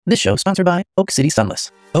This show is sponsored by Oak City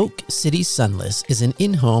Sunless. Oak City Sunless is an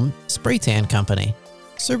in-home spray tan company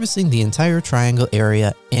servicing the entire Triangle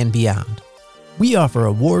area and beyond. We offer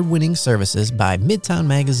award-winning services by Midtown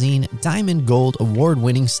Magazine Diamond Gold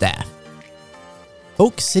award-winning staff.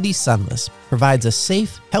 Oak City Sunless provides a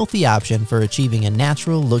safe, healthy option for achieving a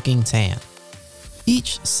natural-looking tan.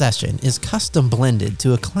 Each session is custom blended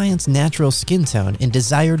to a client's natural skin tone and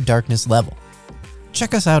desired darkness level.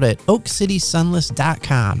 Check us out at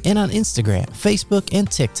oakcitysunless.com and on Instagram, Facebook, and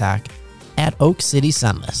TikTok at Oak City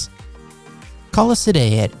Sunless. Call us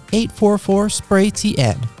today at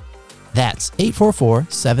 844-SPRAY-TN. That's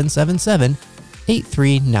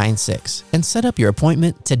 844-777-8396 and set up your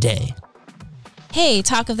appointment today. Hey,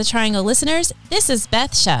 Talk of the Triangle listeners, this is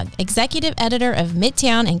Beth Shug, Executive Editor of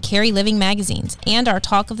Midtown and Cary Living magazines and our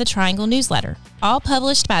Talk of the Triangle newsletter, all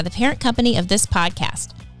published by the parent company of this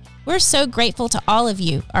podcast. We're so grateful to all of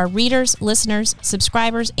you, our readers, listeners,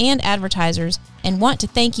 subscribers, and advertisers, and want to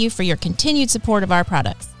thank you for your continued support of our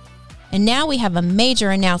products. And now we have a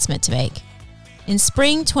major announcement to make. In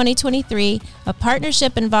spring 2023, a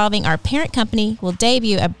partnership involving our parent company will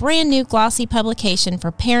debut a brand new glossy publication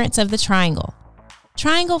for parents of the Triangle.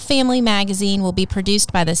 Triangle Family Magazine will be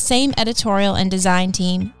produced by the same editorial and design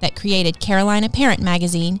team that created Carolina Parent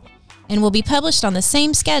Magazine and will be published on the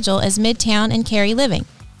same schedule as Midtown and Cary Living,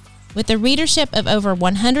 with a readership of over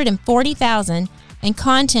 140,000 and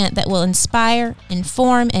content that will inspire,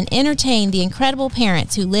 inform, and entertain the incredible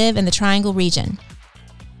parents who live in the Triangle region.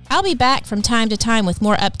 I'll be back from time to time with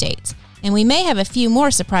more updates, and we may have a few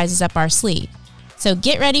more surprises up our sleeve. So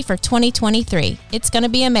get ready for 2023. It's going to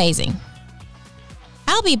be amazing.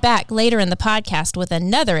 I'll be back later in the podcast with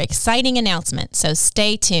another exciting announcement, so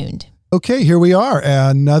stay tuned. Okay, here we are.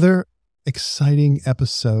 Another exciting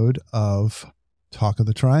episode of Talk of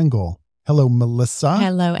the Triangle. Hello, Melissa.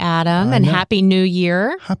 Hello, Adam, and Happy New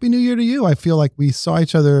Year. Happy New Year to you. I feel like we saw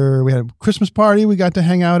each other. We had a Christmas party we got to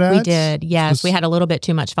hang out at. We did, yes. We had a little bit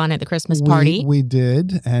too much fun at the Christmas party. We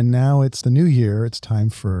did, and now it's the new year. It's time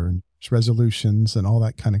for resolutions and all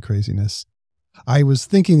that kind of craziness. I was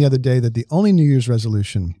thinking the other day that the only New Year's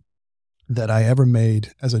resolution that I ever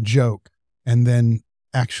made as a joke and then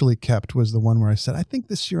actually kept was the one where I said, I think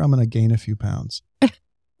this year I'm going to gain a few pounds.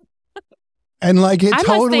 And like it totally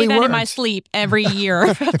worked. I must say that in my sleep every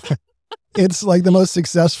year. It's like the most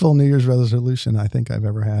successful New Year's resolution I think I've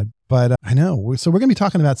ever had. But I know. So we're going to be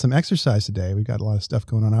talking about some exercise today. We've got a lot of stuff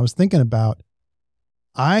going on. I was thinking about,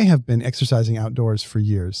 I have been exercising outdoors for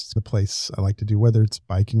years. It's the place I like to do, whether it's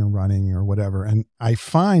biking or running or whatever. And I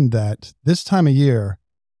find that this time of year,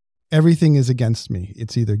 everything is against me.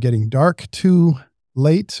 It's either getting dark too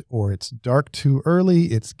late or it's dark too early.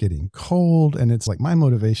 It's getting cold. And it's like my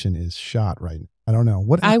motivation is shot right now. I don't know.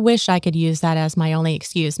 I wish I could use that as my only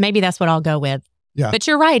excuse. Maybe that's what I'll go with. Yeah. But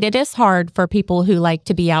you're right. It is hard for people who like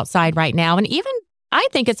to be outside right now. And even I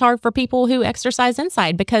think it's hard for people who exercise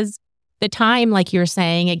inside because the time, like you're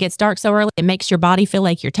saying, it gets dark so early. It makes your body feel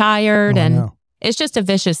like you're tired. And it's just a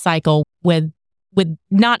vicious cycle with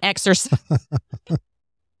not exercise.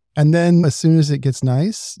 And then as soon as it gets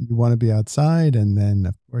nice, you want to be outside. And then,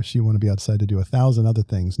 of course, you want to be outside to do 1,000 other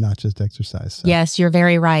things, not just exercise. So. Yes, you're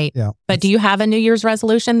very right. Yeah. But do you have a New Year's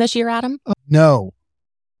resolution this year, Adam? No.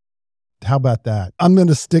 How about that? I'm going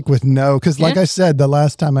to stick with no. Because like I said, the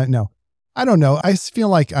last time I don't know. I feel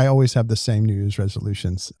like I always have the same New Year's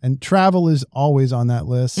resolutions. And travel is always on that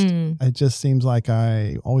list. It just seems like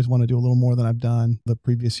I always want to do a little more than I've done the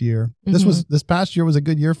previous year. Mm-hmm. This past year was a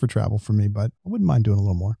good year for travel for me, but I wouldn't mind doing a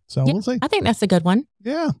little more. So we'll see. I think that's a good one.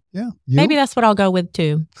 Yeah. You? Maybe that's what I'll go with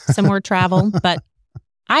too. Some more travel. But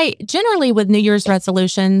I generally with New Year's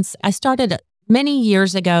resolutions, I started many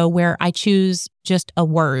years ago where I choose just a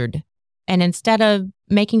word. And instead of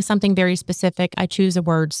making something very specific, I choose a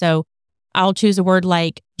word. So I'll choose a word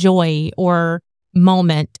like joy or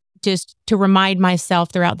moment just to remind myself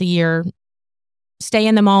throughout the year, stay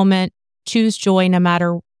in the moment, choose joy no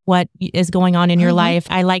matter what is going on in your life.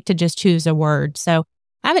 I like to just choose a word. So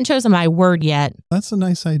I haven't chosen my word yet. That's a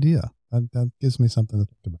nice idea. That gives me something to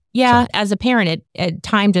think about. Yeah. So. As a parent,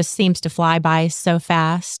 time just seems to fly by so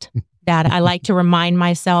fast that I like to remind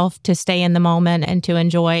myself to stay in the moment and to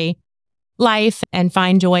enjoy life and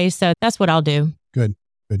find joy. So that's what I'll do. Good.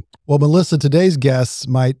 Well, Melissa, today's guests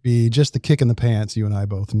might be just the kick in the pants you and I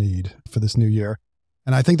both need for this new year.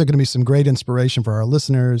 And I think they're going to be some great inspiration for our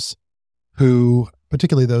listeners who,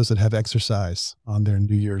 particularly those that have exercise on their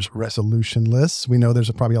New Year's resolution lists. We know there's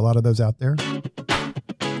probably a lot of those out there.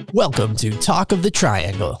 Welcome to Talk of the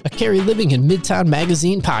Triangle, a Cary Living in Midtown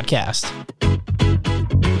Magazine podcast.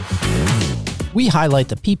 We highlight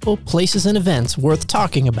the people, places, and events worth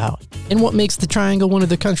talking about and what makes the Triangle one of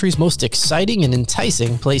the country's most exciting and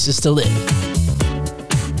enticing places to live.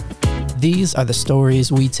 These are the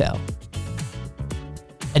stories we tell.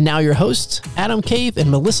 And now your hosts, Adam Cave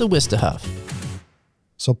and Melissa Wistahuff.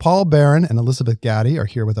 So Paul Barron and Elizabeth Gaddy are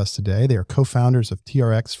here with us today. They are co-founders of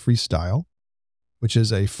TRX Freestyle, which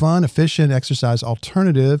is a fun, efficient exercise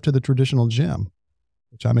alternative to the traditional gym,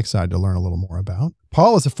 which I'm excited to learn a little more about.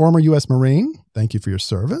 Paul is a former U.S. Marine. Thank you for your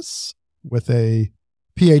service. With a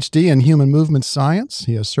PhD in human movement science,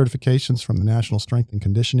 he has certifications from the National Strength and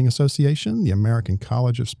Conditioning Association, the American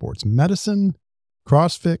College of Sports Medicine,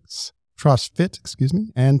 CrossFit,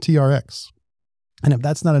 and TRX. And if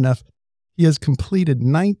that's not enough, he has completed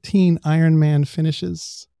 19 Ironman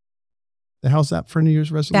finishes. How's that for New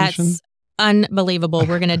Year's resolution? That's unbelievable.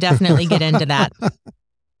 We're going to definitely get into that.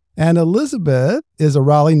 And Elizabeth is a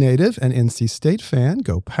Raleigh native and NC State fan.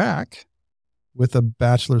 Go Pack! With a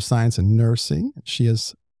Bachelor of Science in Nursing. She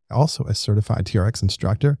is also a certified TRX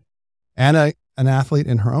instructor and an athlete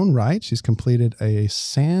in her own right. She's completed a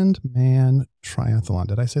Sandman triathlon.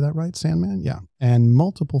 Did I say that right? Sandman? Yeah. And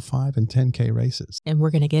multiple 5 and 10K races. And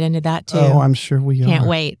we're going to get into that too. Oh, I'm sure we are. Can't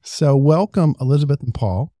wait. So welcome, Elizabeth and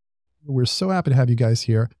Paul. We're so happy to have you guys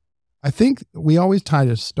here. I think we always try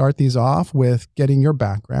to start these off with getting your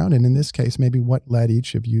background. And in this case, maybe what led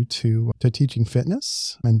each of you to teaching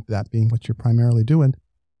fitness, and that being what you're primarily doing.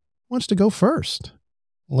 Who wants to go first?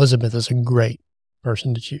 Elizabeth is a great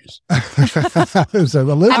person to choose. So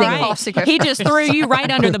Elizabeth, he just threw you right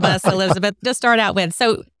under the bus, Elizabeth, to start out with.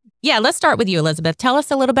 So yeah, let's start with you, Elizabeth. Tell us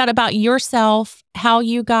a little bit about yourself, how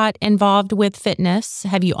you got involved with fitness.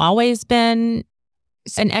 Have you always been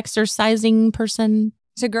an exercising person?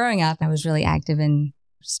 So growing up, I was really active in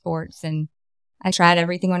sports, and I tried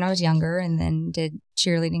everything when I was younger, and then did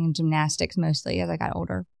cheerleading and gymnastics mostly as I got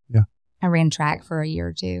older. Yeah. I ran track for a year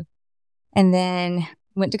or two, and then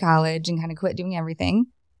went to college and kind of quit doing everything.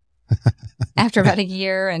 After about a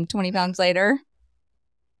year and 20 pounds later.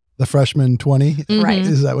 The freshman 20? Mm-hmm. Right.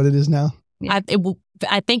 Is that what it is now? Yeah.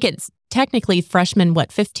 I think it's technically freshman,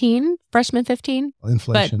 15? Freshman 15?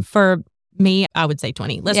 Inflation. But for me, I would say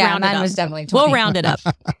 20. Let's round it up. Mine was definitely 20. We'll round it up.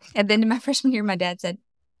 And then in my freshman year, my dad said,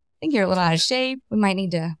 I think you're a little out of shape. We might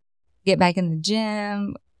need to get back in the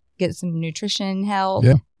gym, get some nutrition help.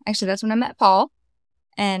 Yeah. Actually, that's when I met Paul.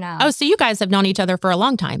 And so you guys have known each other for a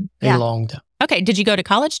long time. Yeah. A long time. Okay. Did you go to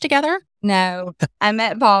college together? No, I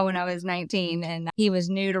met Paul when I was 19, and he was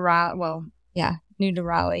new to Raleigh. New to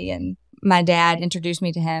Raleigh. And my dad introduced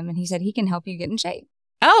me to him, and he said he can help you get in shape.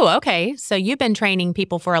 Oh, okay. So you've been training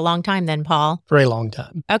people for a long time then, Paul. For a long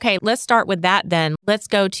time. Okay, let's start with that then. Let's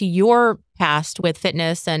go to your past with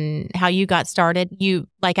fitness and how you got started. You,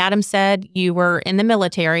 like Adam said, you were in the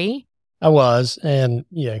military. I was, and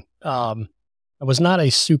I was not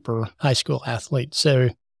a super high school athlete. So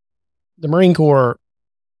the Marine Corps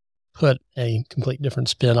put a complete different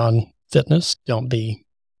spin on fitness. Don't be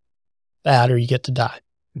fat or you get to die.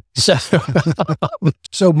 So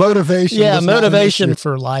motivation. Yeah, was not an motivation issue.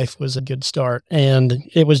 for life was a good start. And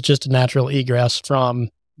it was just a natural egress from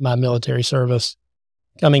my military service.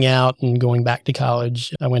 Coming out and going back to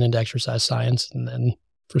college, I went into exercise science, and then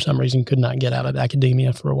for some reason could not get out of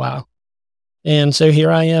academia for a while. And so here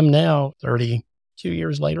I am now, 32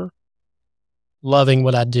 years later, loving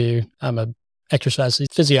what I do. I'm a exercise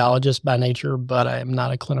physiologist by nature, but I am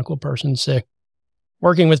not a clinical person. So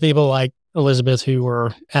working with people like Elizabeth who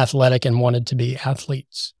were athletic and wanted to be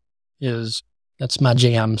athletes that's my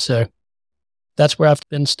jam. So that's where I've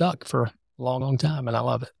been stuck for a long, long time, and I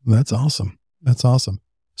love it. That's awesome. That's awesome.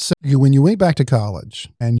 So when you went back to college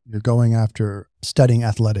and you're going after studying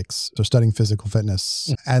athletics, so studying physical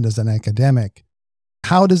fitness and as an academic,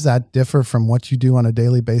 how does that differ from what you do on a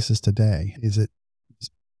daily basis today?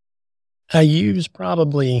 I use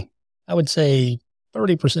probably, I would say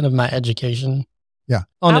 30% of my education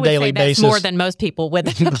on a daily basis. More than most people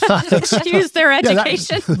would use their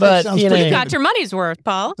education. But you got your money's worth,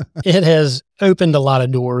 Paul. It has opened a lot of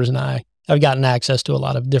doors, and I've gotten access to a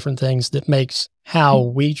lot of different things that makes how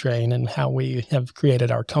we train and how we have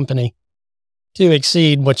created our company to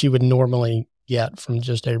exceed what you would normally get from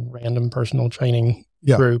just a random personal training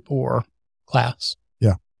group or class.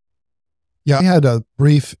 Yeah. I had a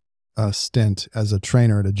brief stint as a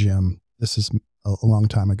trainer at a gym. This is a long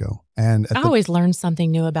time ago. And I always learn something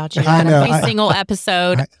new about you. I know, every single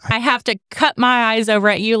episode. I have to cut my eyes over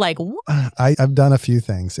at you like, what? I've done a few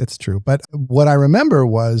things. It's true. But what I remember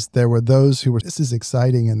was there were those who were, this is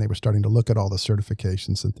exciting. And they were starting to look at all the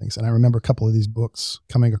certifications and things. And I remember a couple of these books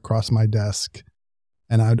coming across my desk,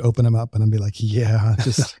 and I'd open them up and I'd be like, yeah,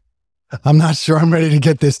 just I'm not sure I'm ready to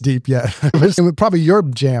get this deep yet. It was probably your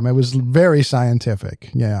jam. It was very scientific.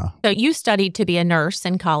 Yeah. So you studied to be a nurse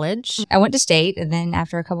in college. I went to state, and then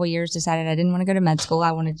after a couple of years decided I didn't want to go to med school.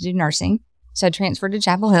 I wanted to do nursing. So I transferred to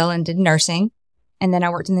Chapel Hill and did nursing. And then I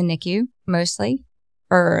worked in the NICU mostly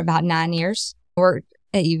for about 9 years. I worked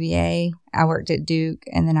at UVA, I worked at Duke,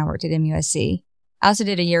 and then I worked at MUSC. I also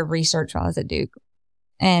did a year of research while I was at Duke.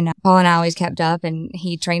 And Paul and I always kept up, and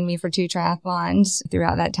he trained me for 2 triathlons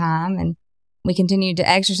throughout that time. And we continued to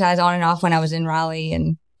exercise on and off when I was in Raleigh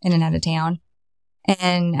and in and out of town.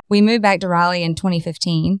 And we moved back to Raleigh in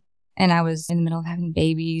 2015, and I was in the middle of having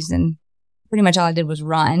babies, and pretty much all I did was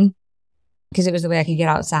run because it was the way I could get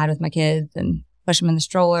outside with my kids and push them in the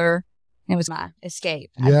stroller. And it was my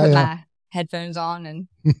escape. I'd put my headphones on and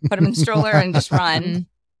put them in the stroller and just run.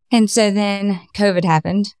 And so then COVID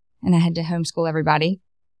happened, and I had to homeschool everybody.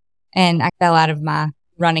 And I fell out of my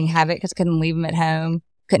running habit because I couldn't leave them at home.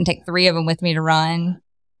 Couldn't take 3 of them with me to run.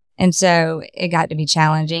 And so it got to be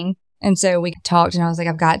challenging. And so we talked, and I was like,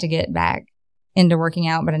 I've got to get back into working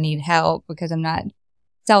out, but I need help because I'm not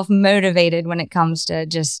self-motivated when it comes to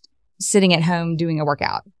just sitting at home doing a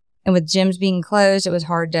workout. And with gyms being closed, it was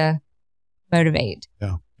hard to motivate.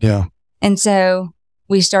 Yeah. And so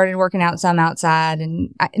we started working out some outside,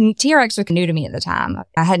 and TRX was new to me at the time.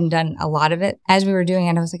 I hadn't done a lot of it. As we were doing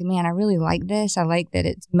it, I was like, man, I really like this. I like that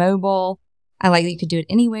it's mobile. I like that you could do it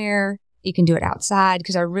anywhere. You can do it outside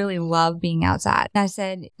because I really love being outside. And I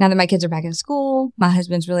said, now that my kids are back in school, my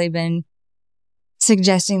husband's really been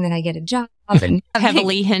suggesting that I get a job and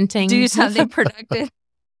Heavily hinting. do something productive.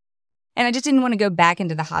 And I just didn't want to go back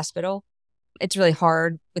into the hospital. It's really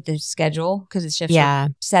hard with the schedule because it's shifts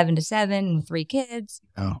from 7 to 7 and 3 kids.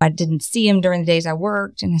 Oh. I didn't see him during the days I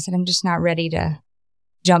worked. And I said, I'm just not ready to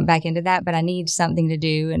jump back into that, but I need something to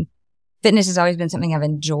do. And fitness has always been something I've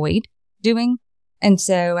enjoyed doing. And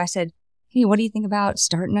so I said, hey, what do you think about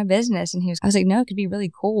starting a business? And I was like, no, it could be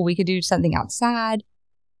really cool. We could do something outside.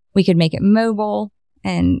 We could make it mobile.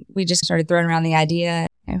 And we just started throwing around the idea.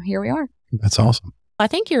 And here we are. That's awesome. I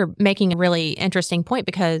think you're making a really interesting point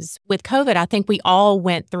because with COVID, I think we all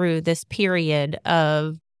went through this period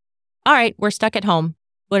of, all right, we're stuck at home.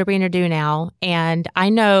 What are we going to do now? And I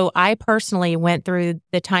know I personally went through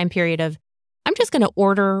the time period of, I'm just going to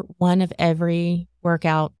order one of every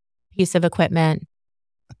workout piece of equipment.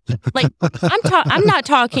 Like I'm not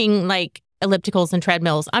talking like ellipticals and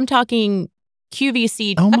treadmills. I'm talking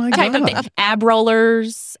QVC type of thing. Ab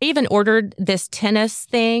rollers. I even ordered this tennis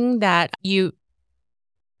thing that do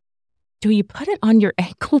you put it on your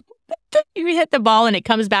ankle? You hit the ball and it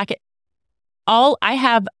comes back. I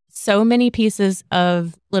have so many pieces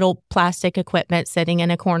of little plastic equipment sitting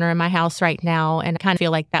in a corner in my house right now. And I kind of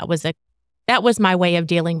feel like that was my way of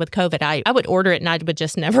dealing with COVID. I would order it and I would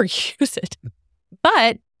just never use it.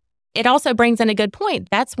 But it also brings in a good point.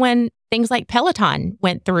 That's when things like Peloton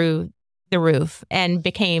went through the roof and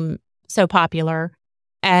became so popular.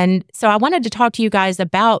 And so I wanted to talk to you guys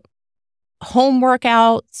about home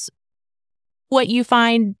workouts, what you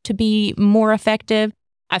find to be more effective.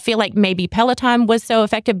 I feel like maybe Peloton was so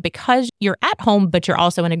effective because you're at home, but you're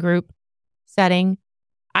also in a group setting.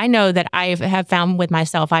 I know that I have found with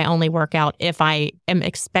myself, I only work out if I am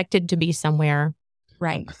expected to be somewhere.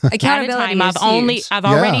 Right. Accountability is huge. I've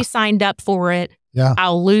already signed up for it. Yeah.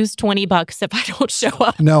 I'll lose $20 if I don't show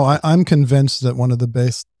up. No, I'm convinced that one of the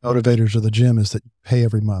best motivators of the gym is that you pay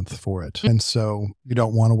every month for it. And so you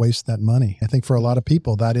don't want to waste that money. I think for a lot of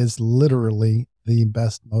people, that is literally the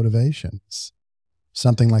best motivations,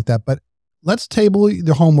 something like that. But let's table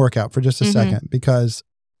the home workout for just a second, because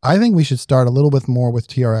I think we should start a little bit more with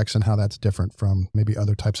TRX and how that's different from maybe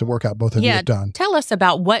other types of workout both of you have done. Tell us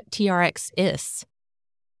about what TRX is.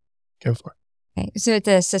 Go for it. Okay. So it's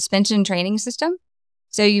a suspension training system.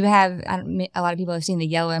 So you have, a lot of people have seen the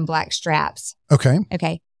yellow and black straps. Okay.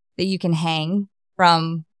 Okay. That you can hang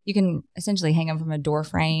from, you can essentially hang them from a door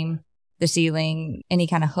frame, the ceiling, any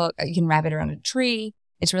kind of hook. You can wrap it around a tree.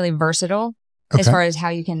 It's really versatile as far as how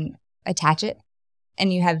you can attach it.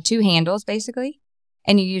 And you have 2 handles basically,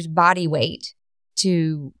 and you use body weight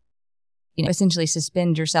to, essentially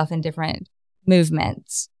suspend yourself in different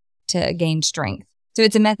movements to gain strength. So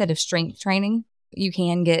it's a method of strength training. You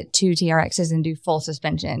can get 2 TRXs and do full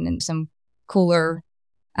suspension and some cooler,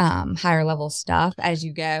 higher level stuff as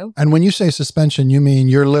you go. And when you say suspension, you mean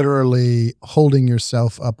you're literally holding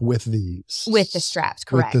yourself up with these? With the straps,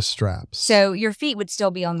 correct. With the straps. So your feet would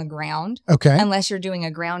still be on the ground. Okay. Unless you're doing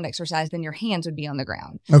a ground exercise, then your hands would be on the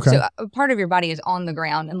ground. Okay. So a part of your body is on the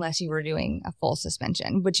ground unless you were doing a full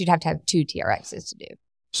suspension, which you'd have to have 2 TRXs to do.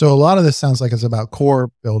 So a lot of this sounds like it's about core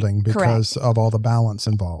building because of all the balance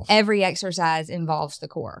involved. Every exercise involves the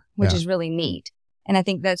core, which Yeah. is really neat. And I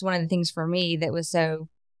think that's one of the things for me that was so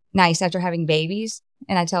nice after having babies.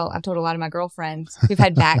 And I've told a lot of my girlfriends who've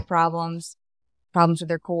had back problems with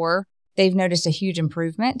their core, they've noticed a huge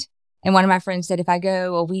improvement. And one of my friends said, if I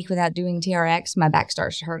go a week without doing TRX, my back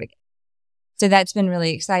starts to hurt again. So that's been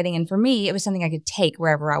really exciting. And for me, it was something I could take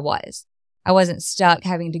wherever I was. I wasn't stuck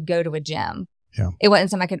having to go to a gym. Yeah. It wasn't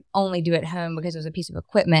something I could only do at home because it was a piece of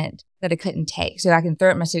equipment that I couldn't take. So I can throw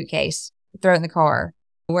it in my suitcase, throw it in the car,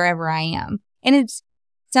 wherever I am. And it's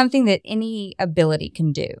something that any ability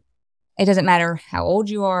can do. It doesn't matter how old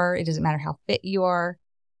you are. It doesn't matter how fit you are.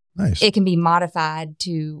 Nice. It can be modified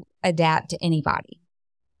to adapt to anybody.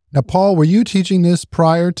 Now, Paul, were you teaching this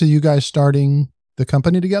prior to you guys starting the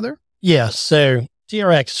company together? Yes. So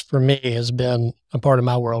TRX for me has been a part of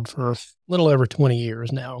my world for a little over 20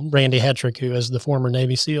 years now. Randy Hetrick, who is the former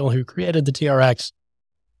Navy SEAL who created the TRX,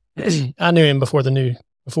 I knew him before the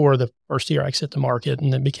first TRX hit the market,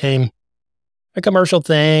 and it became a commercial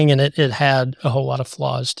thing, and it had a whole lot of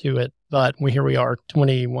flaws to it. But here we are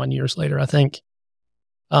 21 years later, I think.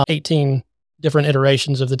 18 different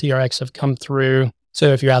iterations of the TRX have come through.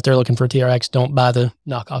 So if you're out there looking for a TRX, don't buy the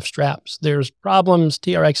knockoff straps. There's problems.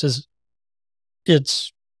 TRX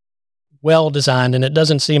it's well designed, and it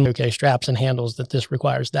doesn't seem okay, straps and handles, that this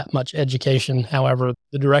requires that much education. However,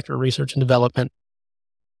 the director of research and development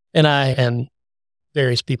and I and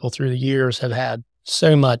various people through the years have had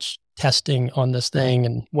so much testing on this thing,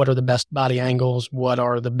 and what are the best body angles? What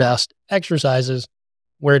are the best exercises?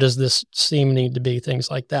 Where does this seam need to be? Things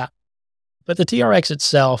like that. But the TRX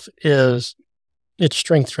itself it's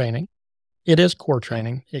strength training. It is core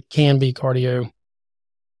training. It can be cardio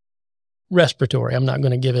respiratory. I'm not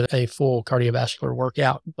going to give it a full cardiovascular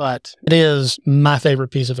workout, but it is my favorite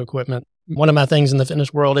piece of equipment. One of my things in the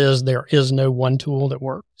fitness world is there is no one tool that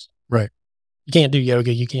works. Right. You can't do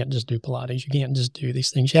yoga. You can't just do Pilates. You can't just do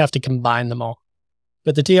these things. You have to combine them all.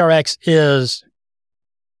 But the TRX is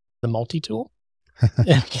the multi-tool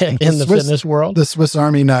in the fitness world. The Swiss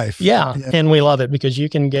Army knife. Yeah. And we love it because you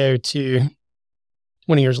can go to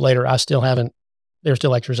 20 years later, there's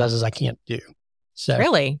still exercises I can't do. So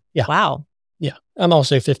Really? Yeah. Wow. Yeah. I'm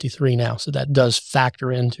also 53 now, so that does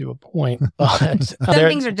factor into a point. But Some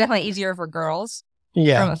things are definitely easier for girls from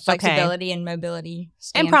yeah. a flexibility and mobility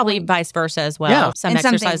standpoint. And probably vice versa as well. Yeah. Some And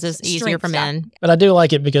some exercises things, easier for strength men. stuff. But I do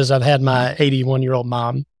like it because I've had my 81-year-old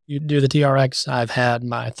mom do the TRX. I've had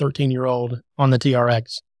my 13-year-old on the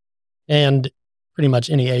TRX, and pretty much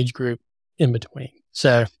any age group in between.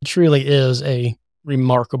 So it truly is a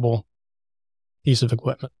remarkable piece of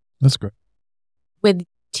equipment. That's great. With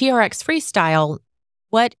TRX Freestyle,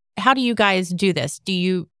 how do you guys do this?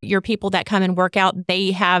 Do your people that come and work out,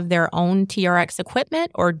 they have their own TRX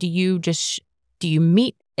equipment, or do you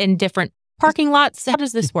meet in different parking lots? How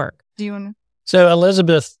does this work? Do you want to? So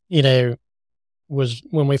Elizabeth, was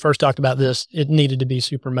when we first talked about this, it needed to be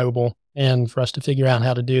super mobile. And for us to figure out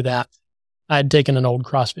how to do that, I had taken an old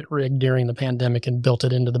CrossFit rig during the pandemic and built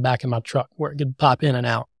it into the back of my truck where it could pop in and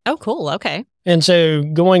out. Oh, cool. Okay. And so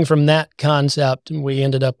going from that concept, we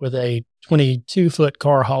ended up with a 22-foot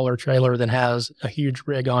car hauler trailer that has a huge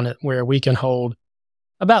rig on it where we can hold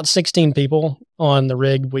about 16 people on the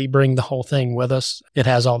rig. We bring the whole thing with us. It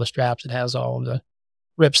has all the straps. It has all the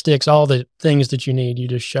rip sticks, all the things that you need. You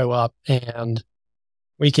just show up and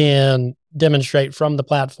we can demonstrate from the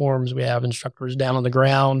platforms. We have instructors down on the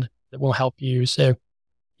ground that will help you. So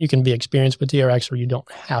you can be experienced with TRX or you don't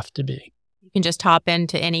have to be. You can just hop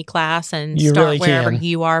into any class and You start really wherever can.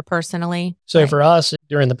 you are personally. So Right. for us,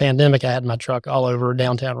 during the pandemic, I had my truck all over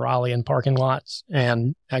downtown Raleigh in parking lots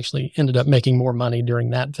and actually ended up making more money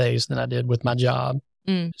during that phase than I did with my job.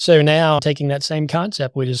 Mm. So now taking that same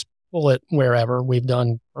concept, we just pull it wherever. We've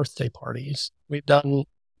done birthday parties. We've done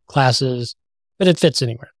classes, but it fits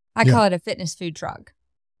anywhere. I call it a fitness food truck.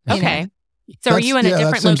 You know? Okay. So are you in a that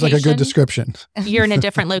different seems location? like a good description. You're in a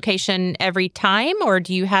different location every time, or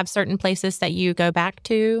do you have certain places that you go back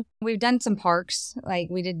to? We've done some parks, like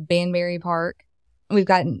we did Banbury Park. We've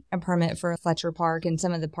gotten a permit for Fletcher Park and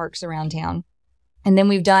some of the parks around town. And then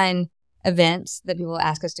we've done events that people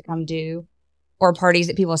ask us to come do, or parties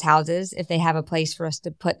at people's houses if they have a place for us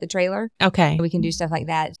to put the trailer. Okay. We can do stuff like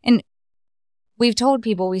that. And we've told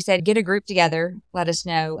people, we said, get a group together, let us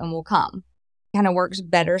know, and we'll come. Kind of works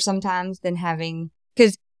better sometimes than having,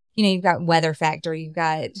 because, you've got weather factor, you've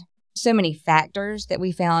got so many factors that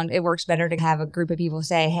we found it works better to have a group of people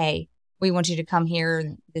say, hey, we want you to come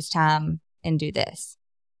here this time and do this.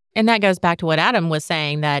 And that goes back to what Adam was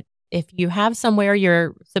saying, that if you have somewhere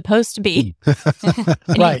you're supposed to be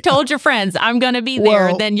and Right. you've told your friends, I'm going to be there,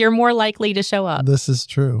 Well, then you're more likely to show up. This is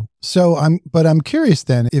true. So I'm curious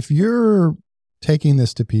then, if you're taking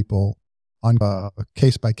this to people on a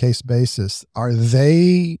case by case basis, are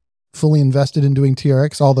they fully invested in doing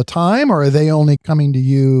TRX all the time, or are they only coming to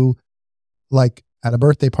you like at a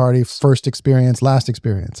birthday party, first experience, last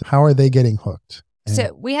experience? How are they getting hooked? And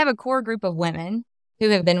So we have a core group of women who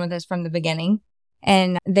have been with us from the beginning,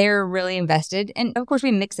 and they're really invested. And of course,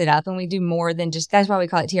 we mix it up and we do more than just, that's why we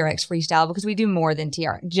call it TRX Freestyle, because we do more than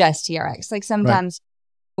just TRX. Like sometimes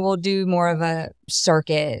we'll do more of a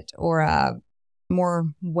circuit or more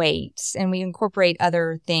weights, and we incorporate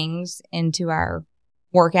other things into our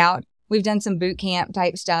workout. We've done some boot camp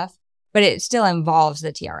type stuff, but it still involves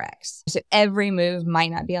the TRX. So every move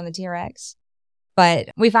might not be on the TRX, but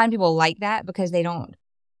we find people like that because they don't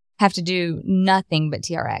have to do nothing but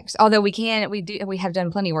TRX. Although we have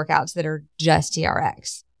done plenty of workouts that are just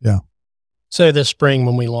TRX. Yeah. So this spring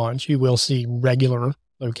when we launch, you will see regular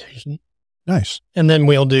location. Nice. And then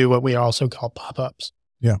we'll do what we also call pop-ups.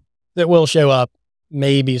 Yeah. That will show up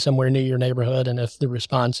maybe somewhere near your neighborhood. And if the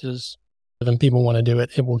response is, and people want to do it,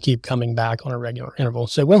 it will keep coming back on a regular interval.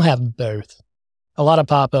 So we'll have both. A lot of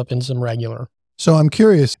pop-up and some regular. So I'm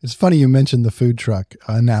curious. It's funny you mentioned the food truck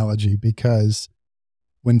analogy, because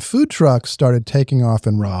when food trucks started taking off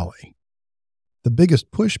in Raleigh, the biggest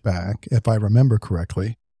pushback, if I remember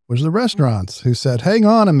correctly, was the restaurants who said, hang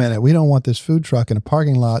on a minute, we don't want this food truck in a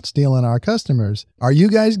parking lot stealing our customers. Are you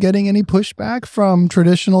guys getting any pushback from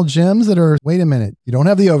traditional gyms that are, wait a minute, you don't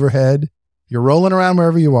have the overhead, you're rolling around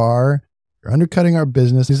wherever you are, you're undercutting our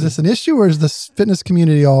business. Is this an issue, or is this fitness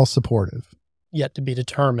community all supportive? Yet to be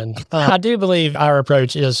determined. I do believe our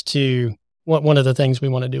approach is to, one of the things we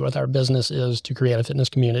want to do with our business is to create a fitness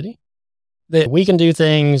community. That we can do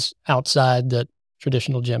things outside that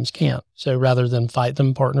traditional gyms can't. So rather than fight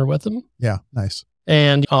them, partner with them. Yeah, nice.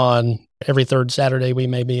 And on every third Saturday, we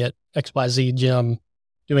may be at XYZ gym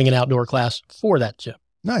doing an outdoor class for that gym.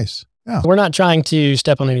 Nice. Yeah. We're not trying to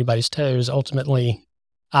step on anybody's toes. Ultimately,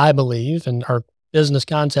 I believe, and our business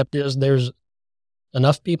concept is there's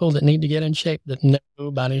enough people that need to get in shape that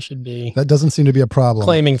nobody should be That doesn't seem to be a problem.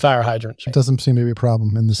 claiming fire hydrants. It doesn't seem to be a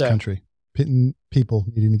problem in this So- country. People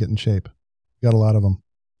needing to get in shape. You got a lot of them.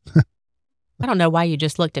 I don't know why you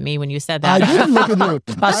just looked at me when you said that. I didn't look at you.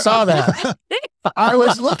 I saw that. I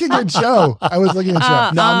was looking at Joe. No,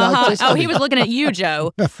 I'm not. Just Oh, he was looking at you,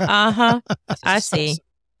 Joe. Uh-huh. I see.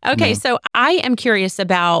 Okay, No. so I am curious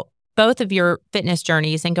about both of your fitness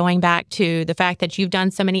journeys and going back to the fact that you've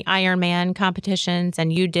done so many Ironman competitions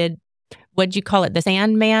and you did, what'd you call it, the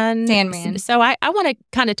Sandman? Sandman. So I want to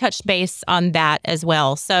kind of touch base on that as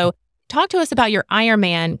well. So talk to us about your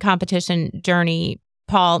Ironman competition journey,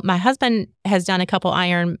 Paul. My husband has done a couple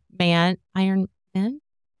Ironmans. Ironmans.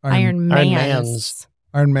 Ironmans.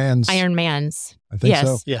 I think Yes.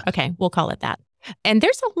 so. Yeah. Okay, we'll call it that. And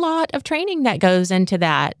there's a lot of training that goes into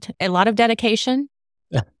that. A lot of dedication.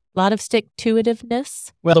 Yeah. A lot of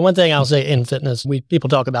stick-to-itiveness. Well, the one thing I'll say in fitness, people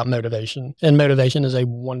talk about motivation, and motivation is a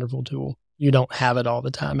wonderful tool. You don't have it all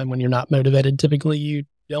the time. And when you're not motivated, typically you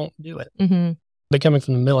don't do it. Mm-hmm. But coming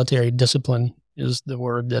from the military, discipline is the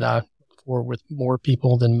word that I look for with more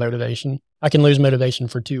people than motivation. I can lose motivation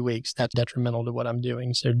for 2 weeks. That's detrimental to what I'm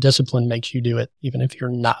doing. So discipline makes you do it, even if you're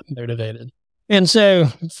not motivated. And so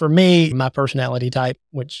for me, my personality type,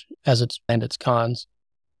 which has its and its cons.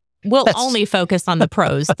 We'll That's- only focus on the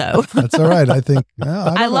pros, though. That's all right. I think.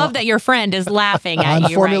 I love that your friend is laughing at I'm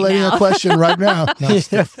you formulating right now. a question right now. No,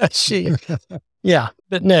 Yeah.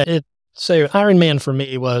 But no, so Ironman for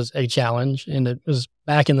me was a challenge. And it was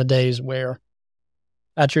back in the days where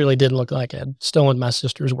I truly did look like I had stolen my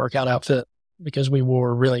sister's workout outfit because we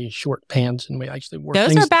wore really short pants and we actually wore Those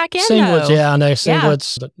things, are back in, singlets. though. Yeah, I know,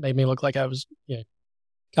 singlets that made me look like I was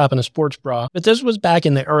copping a sports bra. But this was back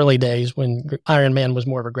in the early days when Ironman was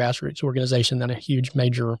more of a grassroots organization than a huge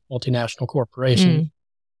major multinational corporation.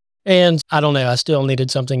 And I don't know, I still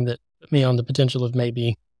needed something that put me on the potential of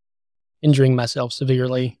maybe injuring myself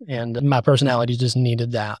severely. And my personality just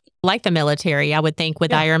needed that. Like the military, I would think,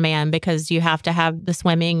 with Yeah. Ironman, because you have to have the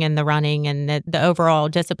swimming and the running and the overall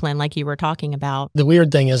discipline like you were talking about. The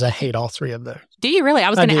weird thing is I hate all three of those. Do you really?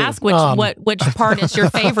 I was I going to do. ask which part is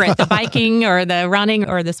your favorite, the biking or the running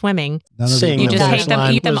or the swimming? none of Seeing You the just finish hate them,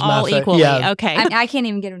 line eat them was my all fa- equally. Yeah. Okay. I can't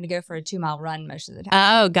even get them to go for a 2-mile run most of the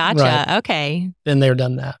time. Oh, gotcha. Right. Okay. Been there,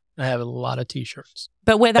 done that. I have a lot of t-shirts.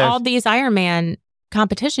 But with I've- all these Ironman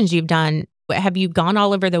competitions you've done, have you gone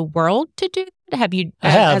all over the world to do that? Have you, I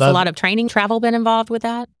have. has a I've- lot of training, travel been involved with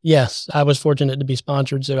that? Yes, I was fortunate to be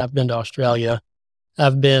sponsored. So I've been to Australia,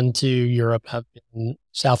 I've been to Europe. I've been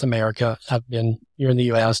South America. I've been here in the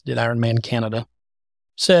U.S., did Ironman Canada.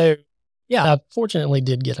 So, yeah, I fortunately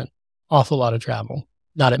did get an awful lot of travel,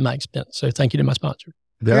 not at my expense. So thank you to my sponsor.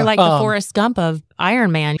 You're like the Forrest Gump of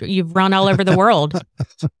Ironman. You've run all over the world.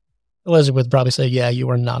 Elizabeth would probably say, yeah, you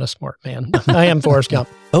are not a smart man. I am Forrest Gump.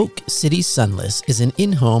 Oak City Sunless is an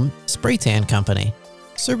in-home spray tan company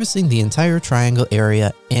servicing the entire Triangle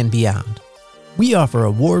area and beyond. We offer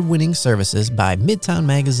award-winning services by Midtown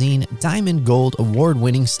Magazine Diamond Gold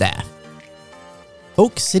award-winning staff.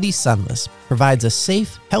 Oak City Sunless provides a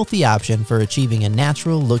safe, healthy option for achieving a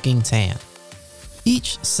natural-looking tan.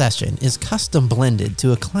 Each session is custom blended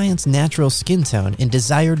to a client's natural skin tone and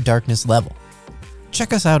desired darkness level.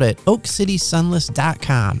 Check us out at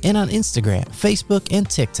oakcitysunless.com and on Instagram, Facebook, and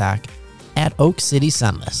TikTok at Oak City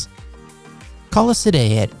Sunless. Call us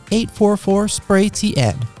today at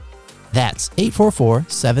 844-SPRAY-TN. That's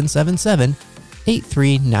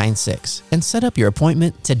 844-777-8396 and set up your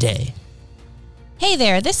appointment today. Hey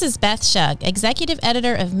there, this is Beth Shug, Executive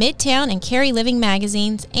Editor of Midtown and Cary Living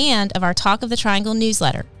magazines and of our Talk of the Triangle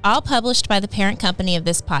newsletter, all published by the parent company of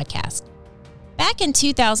this podcast. Back in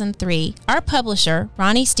 2003, our publisher,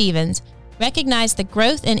 Ronnie Stevens, recognized the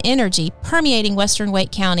growth and energy permeating Western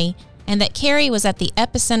Wake County and that Cary was at the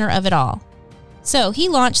epicenter of it all. So he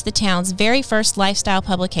launched the town's very first lifestyle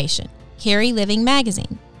publication, Cary Living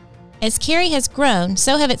magazine. As Cary has grown,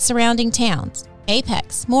 so have its surrounding towns,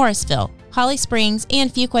 Apex, Morrisville, Holly Springs,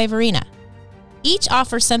 and Fuquay-Varina. Each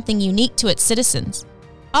offers something unique to its citizens.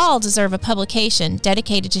 All deserve a publication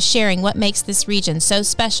dedicated to sharing what makes this region so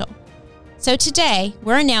special. So today,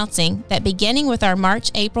 we're announcing that beginning with our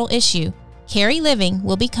March-April issue, Cary Living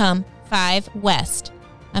will become 5 West,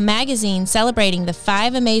 a magazine celebrating the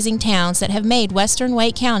 5 amazing towns that have made Western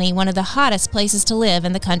Wake County one of the hottest places to live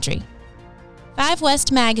in the country. 5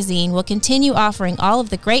 West magazine will continue offering all of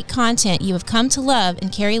the great content you have come to love in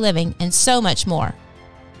Cary Living and so much more.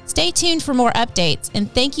 Stay tuned for more updates,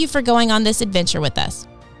 and thank you for going on this adventure with us.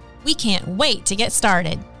 We can't wait to get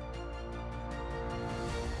started.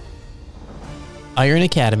 Iron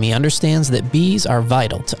Academy understands that bees are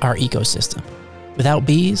vital to our ecosystem. Without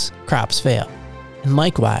bees, crops fail. And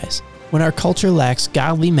likewise, when our culture lacks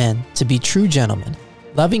godly men to be true gentlemen,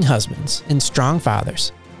 loving husbands, and strong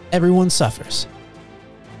fathers, everyone suffers.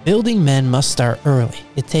 Building men must start early.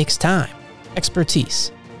 It takes time,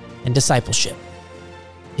 expertise, and discipleship.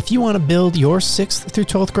 If you want to build your 6th through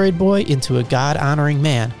 12th grade boy into a God-honoring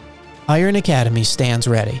man, Iron Academy stands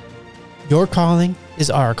ready. Your calling is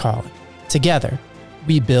our calling. Together,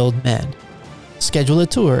 we build men. Schedule a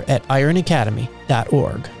tour at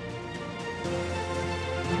ironacademy.org.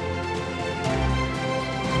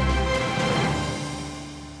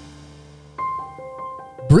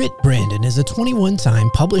 Britt Brandon is a 21-time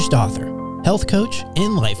published author, health coach,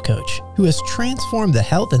 and life coach who has transformed the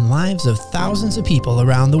health and lives of thousands of people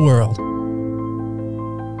around the world.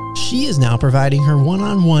 She is now providing her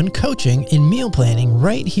one-on-one coaching and meal planning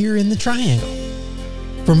right here in the Triangle.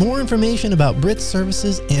 For more information about Britt's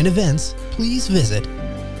services and events, please visit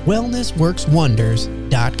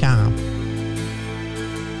wellnessworkswonders.com.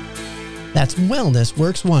 That's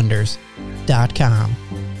wellnessworkswonders.com.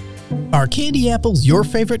 Are candy apples your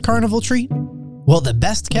favorite carnival treat? Well, the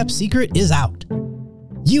best kept secret is out.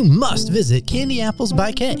 You must visit Candy Apples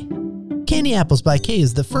by K. Candy Apples by K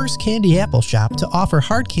is the first candy apple shop to offer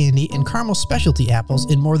hard candy and caramel specialty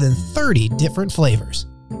apples in more than 30 different flavors.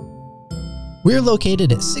 We're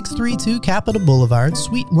located at 632 Capitol Boulevard,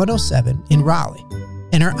 Suite 107 in Raleigh,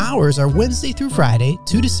 and our hours are Wednesday through Friday,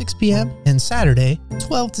 2 to 6 p.m., and Saturday,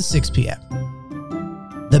 12 to 6 p.m.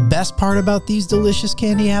 The best part about these delicious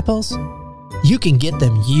candy apples? You can get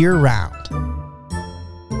them year-round.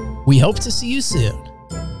 We hope to see you soon.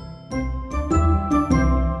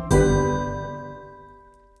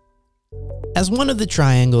 As one of the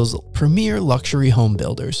Triangle's premier luxury home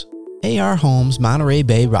builders, AR Homes Monterey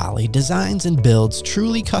Bay Raleigh designs and builds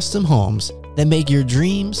truly custom homes that make your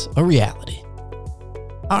dreams a reality.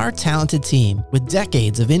 Our talented team, with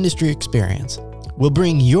decades of industry experience, will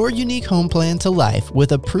bring your unique home plan to life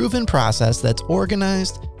with a proven process that's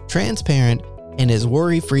organized, transparent, and as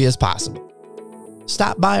worry-free as possible.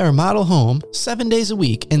 Stop by our model home 7 days a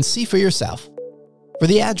week and see for yourself. For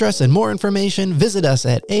the address and more information, visit us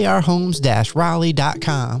at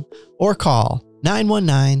arhomes-raleigh.com or call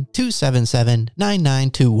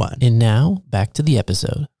 919-277-9921. And now, back to the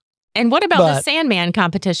episode. And what about the Sandman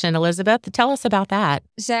competition, Elizabeth? Tell us about that.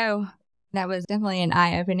 So that was definitely an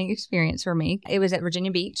eye-opening experience for me. It was at Virginia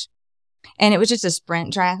Beach, and it was just a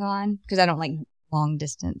sprint triathlon because I don't like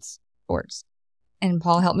long-distance sports. And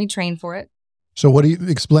Paul helped me train for it. So what do you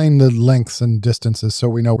explain the lengths and distances so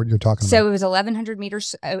we know what you're talking So about? it was 1,100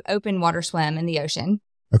 meters open water swim in the ocean.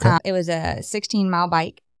 Okay. It was a 16-mile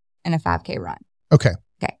bike and a 5K run. Okay.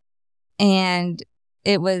 And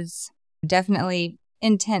it was definitely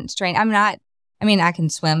intense training. I can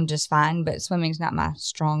swim just fine, but swimming's not my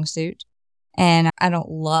strong suit. And I don't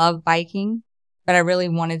love biking, but I really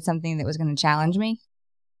wanted something that was going to challenge me.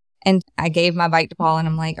 And I gave my bike to Paul and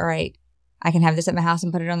I'm like, all right, I can have this at my house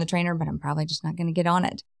and put it on the trainer, but I'm probably just not going to get on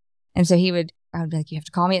it. And so I would be like, you have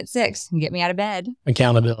to call me at 6 and get me out of bed.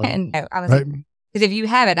 Accountability. And I was Right. like, because if you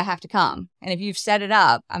have it, I have to come. And if you've set it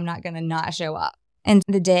up, I'm not going to not show up. And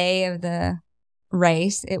the day of the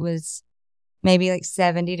race, it was maybe like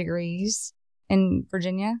 70 degrees in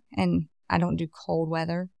Virginia. And I don't do cold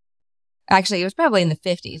weather. Actually, it was probably in the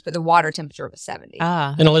 50s, but the water temperature was 70.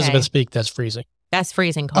 In Elizabeth speak, that's freezing. That's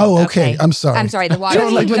freezing cold. Oh, okay. I'm sorry. I'm sorry, the water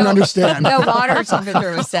Totally didn't understand. The water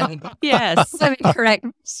temperature was 70. Yes. Let me correct.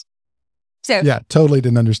 So Yeah, totally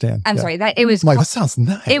didn't understand. I'm Yeah. sorry, that it was I'm like, that sounds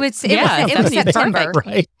nice. it was Yeah, it was 70 is September. perfect.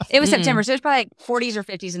 Right. It was Mm. September, so it was probably like 40s or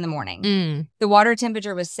 50s in the morning. Mm. The water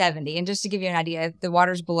temperature was 70. And just to give you an idea, if the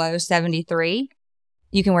water's below 73,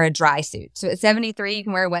 you can wear a dry suit. So at 73, you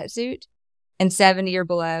can wear a wetsuit. And 70 or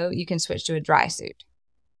below, you can switch to a dry suit.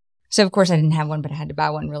 So, of course, I didn't have one, but I had to buy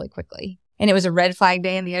one really quickly. And it was a red flag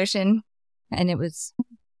day in the ocean. And it was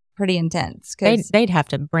pretty intense. They'd have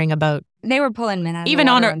to bring a boat. They were pulling men out of Even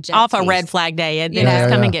the on water jet off a skis. red flag day. They'd Yeah,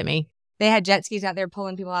 come yeah. and get me. They had jet skis out there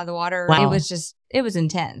pulling people out of the water. Wow. It was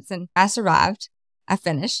intense. And I survived. I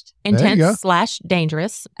finished. There you go. Intense /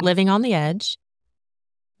 dangerous, living on the edge.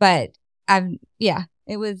 But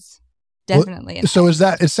it was definitely. So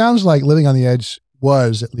it sounds like living on the edge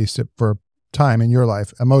was, at least for a time in your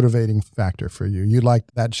life, a motivating factor for you. You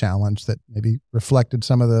liked that challenge that maybe reflected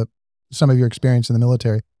some of your experience in the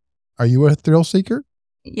military. Are you a thrill seeker?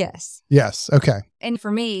 Yes. Yes. Okay. And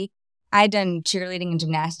for me, I had done cheerleading and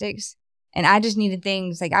gymnastics, and I just needed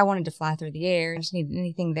things like I wanted to fly through the air. I just needed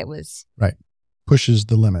anything that was. Pushes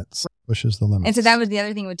the limits. And so that was the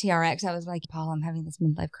other thing with TRX. I was like, Paul, I'm having this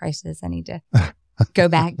midlife crisis. I need to go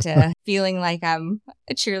back to feeling like I'm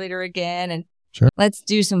a cheerleader again. And Sure. let's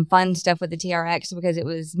do some fun stuff with the TRX because it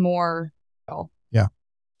was more.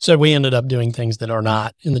 So we ended up doing things that are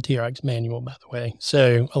not in the TRX manual, by the way.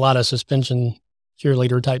 So a lot of suspension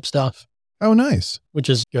cheerleader type stuff, Oh, nice. which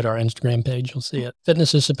is go to our Instagram page. You'll see it.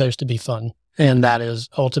 Fitness is supposed to be fun. And that is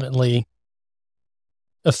ultimately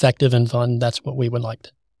effective and fun. That's what we would like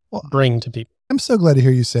to Well, bring to people. I'm so glad to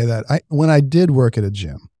hear you say that. When I did work at a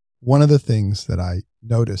gym, one of the things that I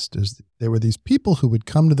noticed is that there were these people who would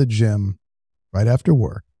come to the gym right after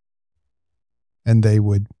work and they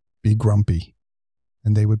would be grumpy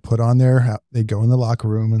and they would they'd go in the locker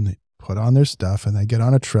room and they'd put on their stuff and they'd get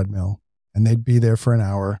on a treadmill and they'd be there for an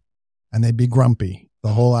hour and they'd be grumpy the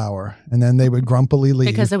whole hour. And then they would grumpily leave.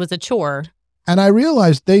 Because it was a chore. And I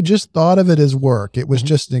realized they just thought of it as work. It was Mm-hmm.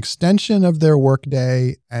 just an extension of their work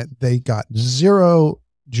day, and they got zero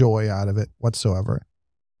joy out of it whatsoever.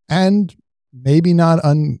 And maybe not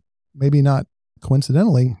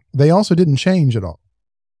coincidentally, they also didn't change at all.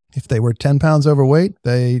 If they were 10 pounds overweight,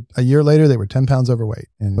 a year later, they were 10 pounds overweight.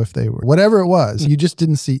 And if they were, whatever it was, you just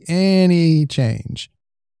didn't see any change.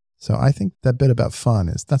 So I think that bit about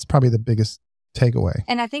fun that's probably the biggest takeaway.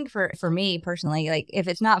 And I think for me personally, like if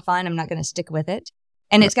it's not fun, I'm not going to stick with it.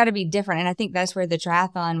 And it's got to be different. And I think that's where the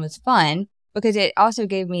triathlon was fun because it also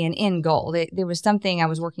gave me an end goal. There was something I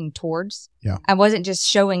was working towards. Yeah. I wasn't just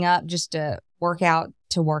showing up just to work out.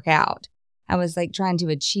 I was like trying to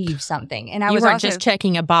achieve something. And You weren't just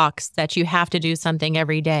checking a box that you have to do something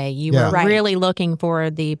every day. You Yeah. were Right. really looking for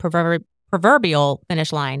the proverbial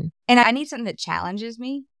finish line. and I need something that challenges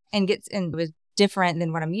me and was different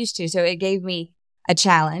than what I'm used to. So it gave me a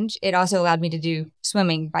challenge. It also allowed me to do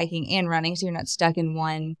swimming, biking, and running. So you're not stuck in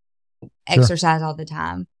one exercise all the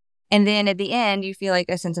time. And then at the end, you feel like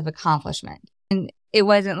a sense of accomplishment. And it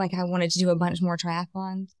wasn't like I wanted to do a bunch more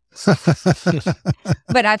triathlons,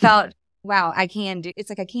 but I thought, wow, I can do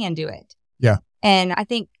it. Yeah. And I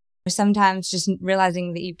think sometimes just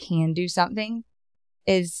realizing that you can do something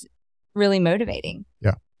is really motivating.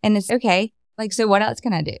 Yeah. And it's okay. Like, so what else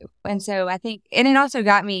can I do? And so I think, and it also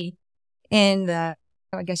got me in the,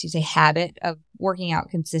 I guess you'd say, habit of working out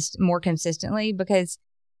more consistently because,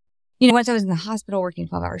 once I was in the hospital working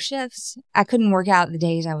 12-hour shifts, I couldn't work out the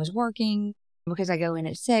days I was working because I go in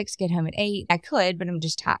at 6, get home at 8. I could, but I'm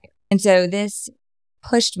just tired. And so this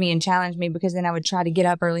pushed me and challenged me because then I would try to get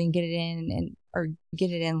up early and get it in or get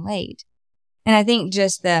it in late. And I think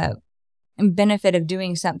just the benefit of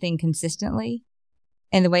doing something consistently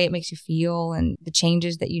and the way it makes you feel and the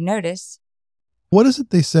changes that you notice What is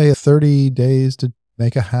it they say, 30 days to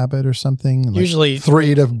make a habit or something? Like Usually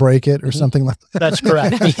 3 to break it or something like that. That's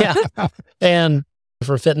correct. Yeah. And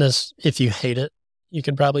for fitness, if you hate it, you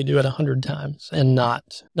could probably do it 100 times and not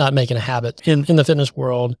make it a habit. In the fitness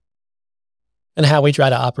world, and how we try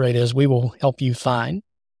to operate is we will help you find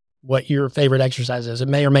what your favorite exercise is. It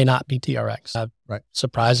may or may not be TRX. Right.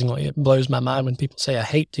 Surprisingly, it blows my mind when people say, I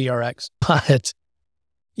hate TRX. But,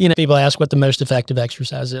 people ask what the most effective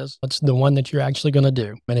exercise is. What's the one that you're actually going to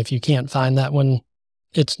do? And if you can't find that one,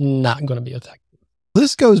 it's not going to be effective.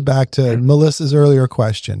 This goes back to Melissa's earlier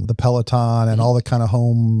question, the Peloton and all the kind of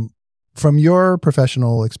home. From your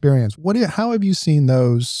professional experience, how have you seen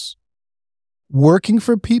those working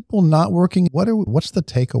for people, not working? What's the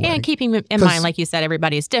takeaway? And keeping in mind, like you said,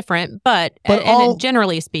 everybody's different, but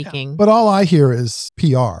generally speaking. But all I hear is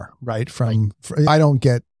PR, right? I don't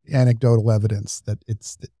get anecdotal evidence that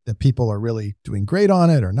that people are really doing great on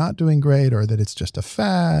it or not doing great, or that it's just a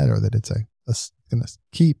fad, or that it's going to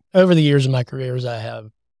keep. Over the years of my careers, I have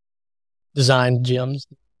designed gyms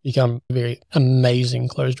become a very amazing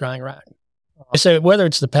clothes drying rack. So whether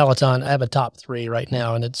it's the Peloton, I have a top 3 right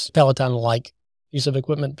now, and it's Peloton-like piece of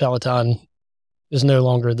equipment. Peloton is no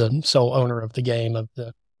longer the sole owner of the game of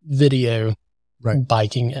the video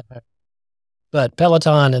biking. But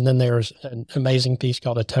Peloton, and then there's an amazing piece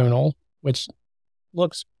called a tonal, which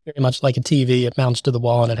looks very much like a TV. It mounts to the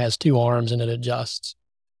wall and it has 2 arms and it adjusts.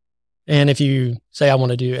 And if you say, I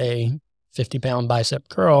want to do a 50-pound bicep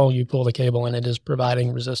curl, you pull the cable and it is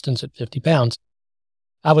providing resistance at 50 pounds.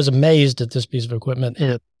 I was amazed at this piece of equipment.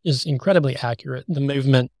 It is incredibly accurate. The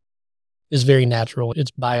movement is very natural.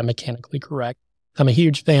 It's biomechanically correct. I'm a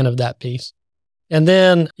huge fan of that piece. And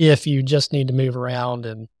then if you just need to move around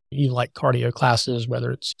and you like cardio classes,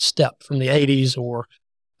 whether it's Step from the 80s or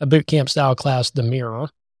a boot camp style class, the Mirror.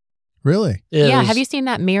 Really? Yeah. Have you seen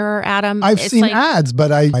that Mirror, Adam? I've seen ads,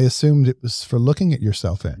 but I assumed it was for looking at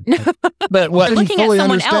yourself in. But what? Looking at someone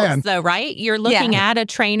understand. else, though, right? You're looking at a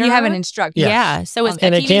trainer. You have an instructor. Yeah. So it's a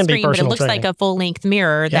and TV it can be screen, but it looks training. like a full-length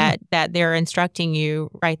mirror that they're instructing you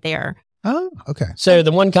right there. Oh, okay. So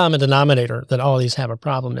the one common denominator that all these have a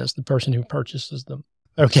problem is the person who purchases them.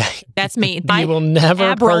 Okay. That's me. You will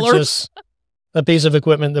never purchase a piece of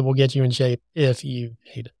equipment that will get you in shape if you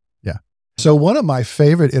hate it. Yeah. So one of my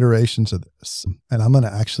favorite iterations of this, and I'm going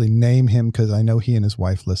to actually name him because I know he and his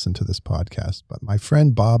wife listen to this podcast, but my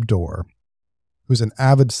friend Bob Dorr, who's an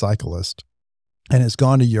avid cyclist and has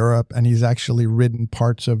gone to Europe, and he's actually ridden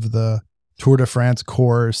parts of the Tour de France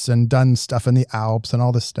course and done stuff in the Alps and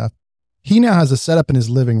all this stuff. He now has a setup in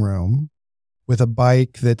his living room with a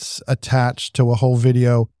bike that's attached to a whole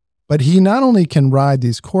video, but he not only can ride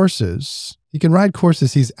these courses, he can ride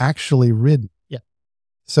courses he's actually ridden. Yeah.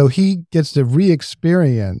 So he gets to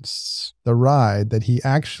re-experience the ride that he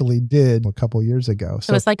actually did a couple years ago.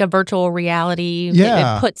 So it's like a virtual reality.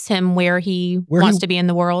 Yeah. It puts him where he wants to be in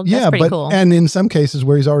the world. That's pretty cool. And in some cases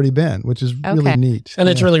where he's already been, which is really neat. And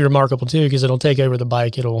it's really remarkable too, because it'll take over the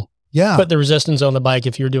bike. It'll put the resistance on the bike.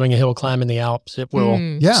 If you're doing a hill climb in the Alps, it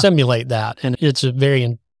will simulate that. And it's a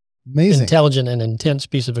very amazing, intelligent and intense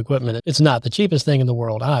piece of equipment. It's not the cheapest thing in the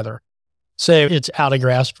world either. So it's out of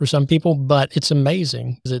grasp for some people, but it's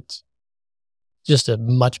amazing. It's just a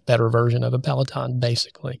much better version of a Peloton,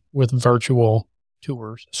 basically, with virtual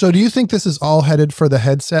tours. So do you think this is all headed for the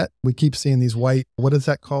headset? We keep seeing these white, what is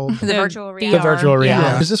that called? The virtual reality. The virtual reality.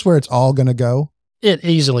 Yeah. Is this where it's all going to go? It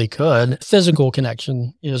easily could. Physical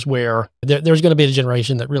connection is where there's going to be a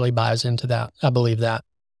generation that really buys into that. I believe that.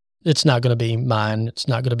 It's not going to be mine. It's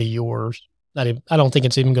not going to be yours. I don't think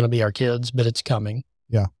it's even going to be our kids, but it's coming.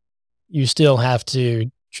 Yeah. You still have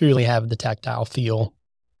to truly have the tactile feel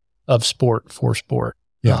of sport for sport.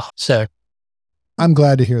 Yeah. So I'm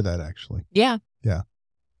glad to hear that, actually. Yeah. Yeah.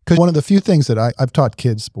 Because one of the few things that I've taught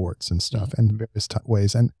kids sports and stuff in various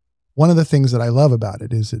ways. And one of the things that I love about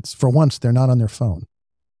it is it's, for once, they're not on their phone.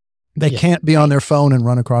 They can't be on their phone and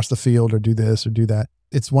run across the field or do this or do that.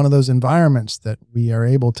 It's one of those environments that we are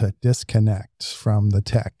able to disconnect from the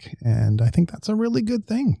tech. And I think that's a really good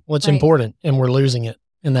thing. Well, it's important, and we're losing it.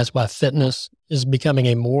 And that's why fitness is becoming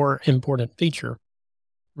a more important feature.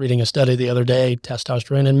 Reading a study the other day,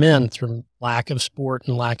 testosterone in men through lack of sport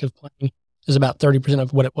and lack of playing is about 30%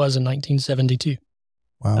 of what it was in 1972.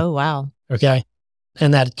 Wow. Oh, wow. Okay.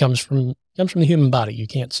 And that comes from the human body. You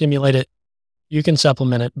can't simulate it. You can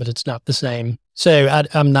supplement it, but it's not the same. So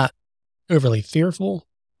I'm not overly fearful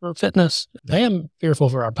for fitness. I am fearful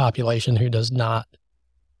for our population who does not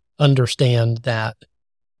understand that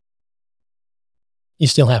you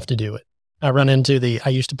still have to do it. I run into I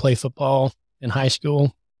used to play football in high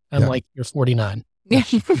school. I'm like, you're 49. Yeah.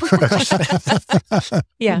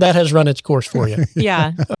 Yeah. That has run its course for you.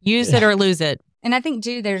 Yeah. Use it or lose it. And I think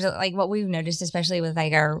too, there's like what we've noticed, especially with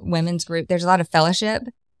like our women's group, there's a lot of fellowship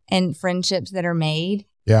and friendships that are made.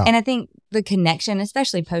 Yeah. And I think the connection,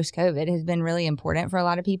 especially post-COVID, has been really important for a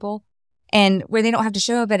lot of people. And where they don't have to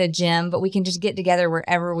show up at a gym, but we can just get together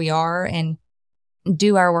wherever we are and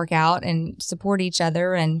do our workout and support each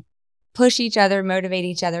other and push each other, motivate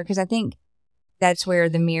each other. Because I think that's where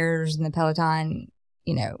the mirrors and the Peloton,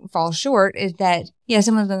 fall short, is that,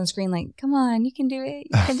 someone's on the screen like, come on, you can do it.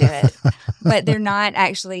 You can do it. But they're not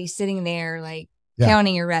actually sitting there like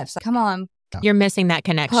counting your reps. Like, come on, You're missing that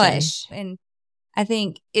connection. push. And I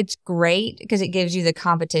think it's great because it gives you the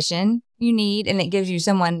competition you need and it gives you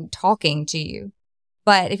someone talking to you.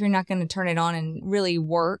 But if you're not going to turn it on and really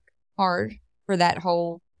work hard for that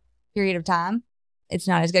whole period of time, it's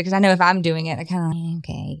not as good. Because I know if I'm doing it, I kind of like,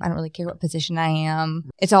 okay, I don't really care what position I am.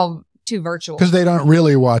 It's all too virtual. Because they don't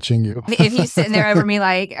really watching you. If you're sitting there over me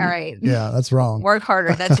like, all right, Yeah, that's wrong. work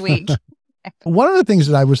harder, that's weak. One of the things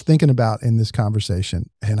that I was thinking about in this conversation,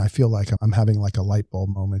 and I feel like I'm having like a light bulb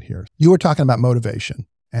moment here. You were talking about motivation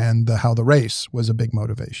and how the race was a big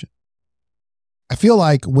motivation. I feel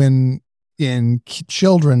like when in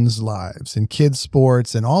children's lives, in kids'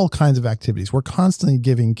 sports and all kinds of activities, we're constantly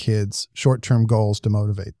giving kids short-term goals to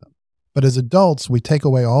motivate them. But as adults, we take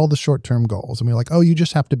away all the short-term goals and we're like, oh, you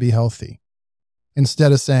just have to be healthy.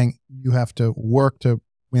 Instead of saying you have to work to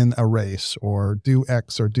win a race or do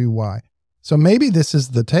X or do Y. So maybe this is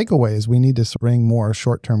the takeaway, is we need to bring more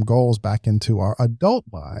short-term goals back into our adult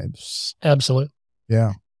lives. Absolutely.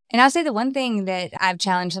 Yeah. And I'll say the one thing that I've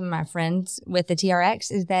challenged some of my friends with the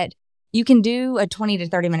TRX is that you can do a 20 to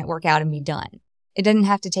 30 minute workout and be done. It doesn't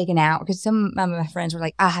have to take an hour, because some of my friends were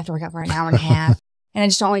like, I have to work out for an hour and a half and I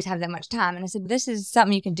just don't always have that much time. And I said, this is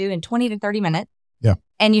something you can do in 20 to 30 minutes. Yeah.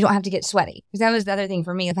 And you don't have to get sweaty. Because that was the other thing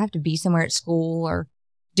for me. If I have to be somewhere at school or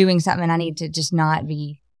doing something, I need to just not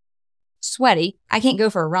be sweaty. I can't go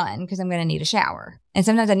for a run because I'm going to need a shower. And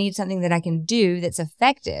sometimes I need something that I can do that's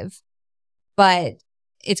effective, but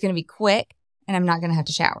it's going to be quick and I'm not going to have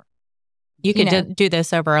to shower. You could do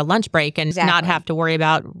this over a lunch break and Exactly. not have to worry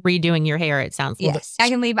about redoing your hair, it sounds like. Yes. I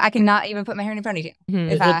can leave. I cannot even put my hair in a ponytail.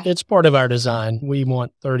 Mhm. It's part of our design. We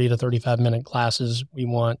want 30 to 35 minute classes. We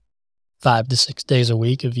want 5 to 6 days a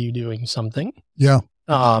week of you doing something. Yeah.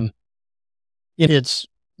 It's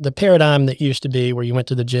the paradigm that used to be where you went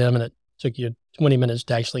to the gym and it took you 20 minutes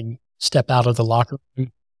to actually step out of the locker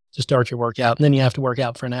room to start your workout. And then you have to work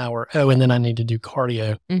out for an hour. Oh, and then I need to do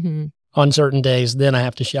cardio. Mm-hmm. On certain days, then I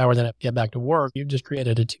have to shower, then I have to get back to work. You've just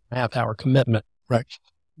created a 2.5 hour commitment. Right.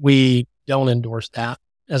 We don't endorse that.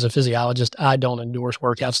 As a physiologist, I don't endorse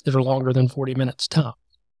workouts that are longer than 40 minutes time.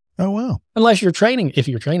 Oh, wow. Unless you're training, if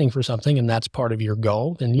you're training for something and that's part of your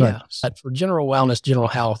goal, then Right. yes. But for general wellness, general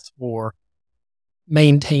health, or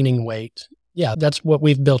maintaining weight, yeah, that's what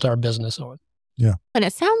we've built our business on. And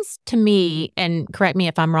it sounds to me, and correct me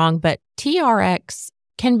if I'm wrong, but TRX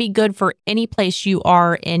can be good for any place you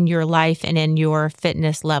are in your life and in your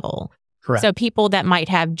fitness level. Correct. So people that might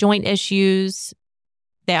have joint issues,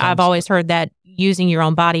 that I've always heard that using your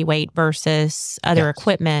own body weight versus other Yes.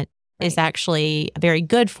 equipment is actually very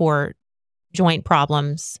good for joint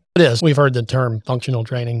problems. It is. We've heard the term functional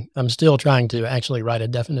training. I'm still trying to actually write a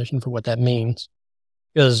definition for what that means.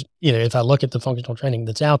 Because, if I look at the functional training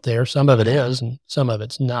that's out there, some of it is and some of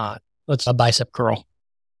it's not. Let's a bicep curl.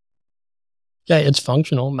 Okay, it's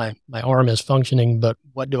functional. My arm is functioning, but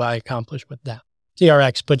what do I accomplish with that?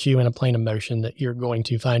 TRX puts you in a plane of motion that you're going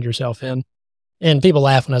to find yourself in. And people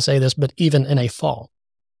laugh when I say this, but even in a fall.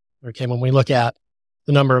 Okay, when we look at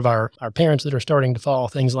the number of our parents that are starting to fall,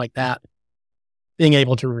 things like that, being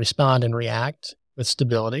able to respond and react with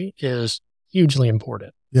stability is hugely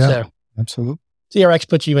important. Yeah. So Absolutely. TRX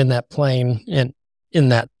puts you in that plane and in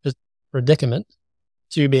that predicament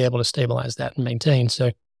to be able to stabilize that and maintain.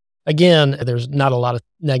 So again, there's not a lot of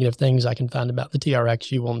negative things I can find about the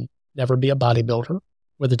TRX. You will never be a bodybuilder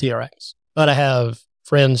with the TRX. But I have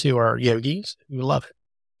friends who are yogis who love it.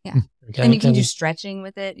 Yeah. Okay? And you can do stretching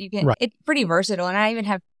with it. You can. Right. It's pretty versatile. And I even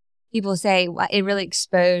have people say, well, it really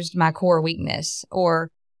exposed my core weakness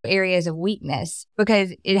or areas of weakness,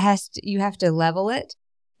 because you have to level it.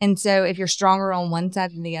 And so if you're stronger on one side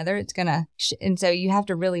than the other, it's going to, and so you have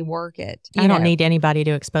to really work it. I don't need anybody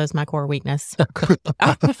to expose my core weakness.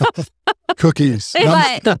 Cookies.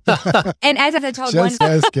 But, and as I told one, Just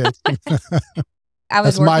as kids. I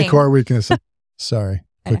was That's my working, core weakness. Sorry.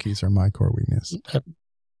 Cookies are my core weakness.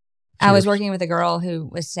 I was working with a girl who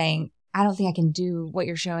was saying, I don't think I can do what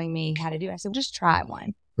you're showing me how to do. I said, well, just try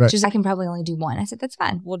one. Right. She's like, I can probably only do one. I said, that's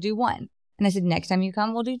fine. We'll do one. And I said, next time you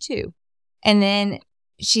come, we'll do two. And then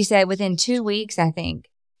she said within 2 weeks, I think,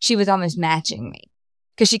 she was almost matching me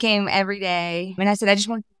because she came every day. And I said, I just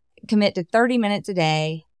want to commit to 30 minutes a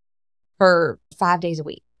day for 5 days a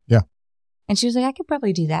week. Yeah. And she was like, I could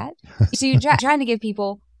probably do that. So you're trying to give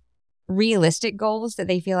people realistic goals that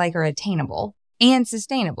they feel like are attainable and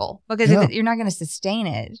sustainable, because if you're not going to sustain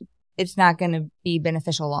it, it's not going to be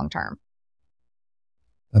beneficial long term.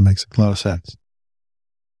 That makes a lot of sense.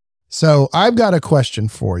 So I've got a question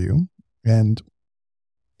for you. And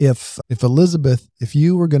if Elizabeth, if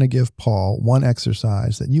you were going to give Paul one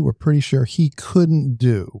exercise that you were pretty sure he couldn't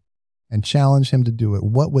do and challenge him to do it,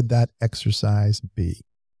 what would that exercise be?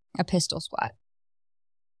 A pistol squat.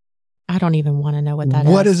 I don't even want to know what that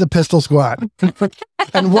is. What is a pistol squat?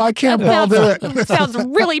 And why can't Paul do it? It sounds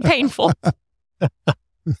really painful.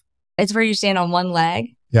 It's where you stand on one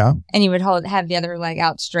leg. Yeah. And you would have the other leg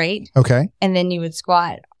out straight. Okay. And then you would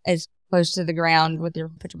squat as close to the ground put your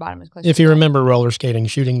bottom as close. If you remember roller skating,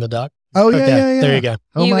 shooting the duck. Oh, yeah, Okay, yeah. there you go.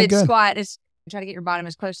 Oh, you my would God. squat try to get your bottom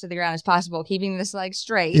as close to the ground as possible, keeping this leg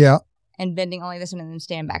straight. Yeah. And bending only this one and then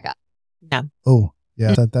stand back up. Oh,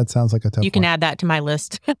 yeah. That sounds like a tough You can one. add that to my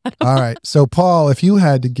list. All right. So, Paul, if you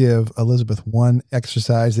had to give Elizabeth one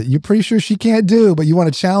exercise that you're pretty sure she can't do, but you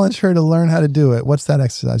want to challenge her to learn how to do it, what's that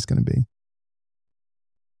exercise going to be?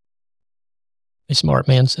 A smart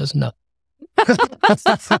man says no.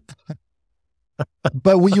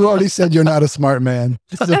 But you already said you're not a smart man.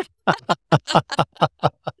 So,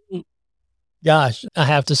 Gosh, I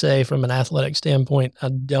have to say, from an athletic standpoint, I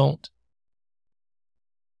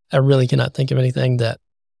really cannot think of anything that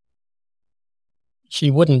she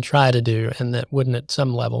wouldn't try to do and that wouldn't at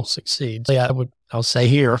some level succeed. So I'll say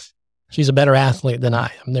here, she's a better athlete than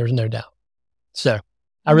I am. There's no doubt. So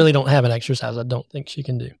I really don't have an exercise I don't think she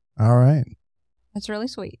can do. all right. That's really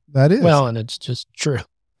sweet. That is. Well, and it's just true.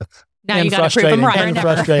 Now And you got to prove them right. and now.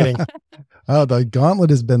 frustrating. Oh, the gauntlet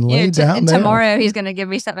has been laid down there. Tomorrow he's going to give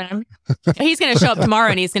me something. He's going to show up tomorrow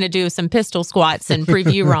and he's going to do some pistol squats and prove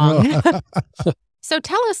you wrong. So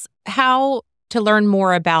tell us how to learn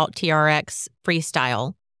more about TRX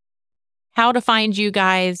Freestyle, how to find you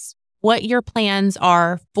guys, what your plans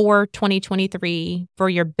are for 2023 for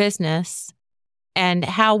your business, and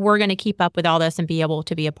how we're going to keep up with all this and be able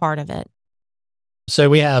to be a part of it. So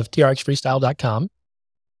we have trxfreestyle.com,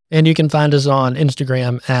 and you can find us on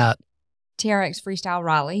Instagram at TRX Freestyle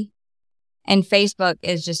Raleigh. And Facebook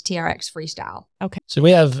is just TRX Freestyle. So we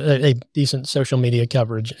have a decent social media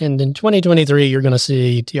coverage. And in 2023, you're going to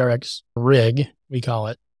see TRX rig, we call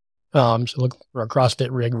it. So look for a CrossFit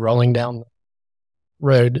rig rolling down the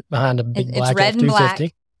road behind a big It's black red and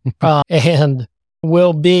F-250. And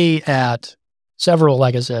we'll be at several,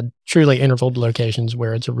 like I said, truly intervaled locations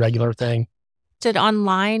where it's a regular thing. Is it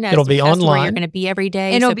online? It'll be as to where online. you're going to be every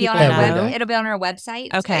day. It'll so be on people every know? day. It'll be on our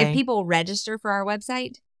website. So Okay. if people register for our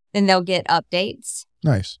website, then they'll get updates.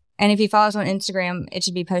 Nice. And if you follow us on Instagram, it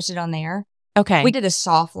should be posted on there. Okay. We did a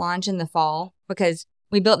soft launch in the fall because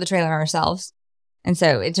we built the trailer ourselves. And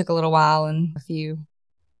so it took a little while and a few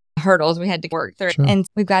hurdles we had to work through. Sure. And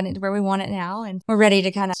we've gotten it to where we want it now. And we're ready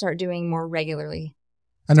to kind of start doing more regularly.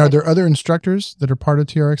 And are there other instructors that are part of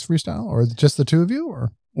TRX Freestyle, or just the two of you?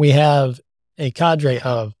 Or We have a cadre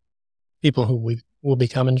of people who will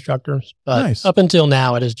become instructors. But Nice. up until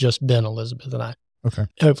now, it has just been Elizabeth and I. okay.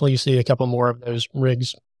 Hopefully you see a couple more of those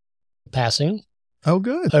rigs passing Oh,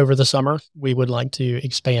 good. over the summer. We would like to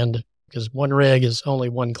expand because one rig is only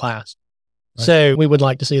one class. Right. So we would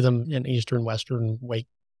like to see them in Eastern, Western, Wake.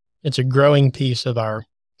 It's a growing piece of our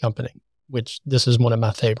company, which this is one of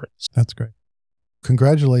my favorites. That's great.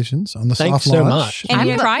 Congratulations on the Thanks soft so launch. much. And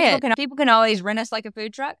you try it. People can always rent us like a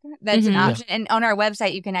food truck. That's an Mhm. option. And on our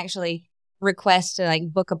website, you can actually request to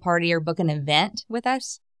like book a party or book an event with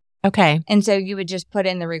us. Okay. And so you would just put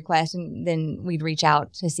in the request and then we'd reach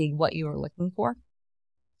out to see what you were looking for.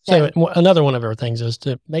 So another one of our things is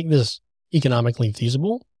to make this economically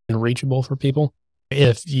feasible and reachable for people.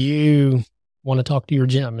 If you want to talk to your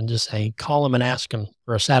gym and just say, call them and ask them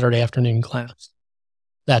for a Saturday afternoon class,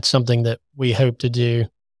 that's something that we hope to do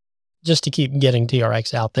just to keep getting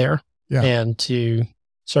TRX out there Yeah. and to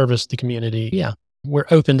service the community. Yeah. We're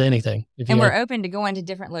open to anything. If you And we're have- open to going to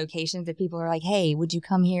different locations if people are like, hey, would you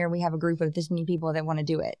come here? We have a group of this many people that want to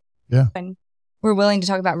do it. Yeah. And we're willing to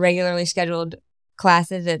talk about regularly scheduled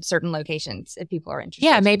classes at certain locations if people are interested.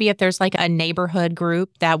 Yeah, maybe if there's like a neighborhood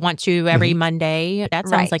group that wants you every Monday, that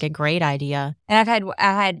sounds Right. like a great idea. And I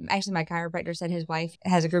had actually my chiropractor said his wife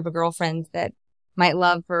has a group of girlfriends that might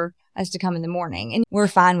love for us to come in the morning. And we're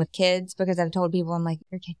fine with kids because I've told people, I'm like,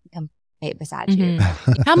 your kid can come right beside you.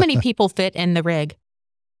 Mhm. How many people fit in the rig?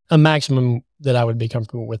 a maximum that I would be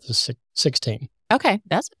comfortable with is 16. Okay,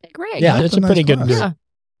 that's a big rig. Yeah, That's it's a a pretty nice good class.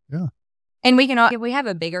 group. And if we have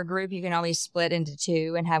a bigger group, you can always split into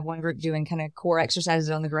two and have one group doing kind of core exercises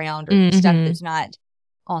on the ground or stuff that's not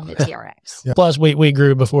on the TRX. Yeah. Plus, we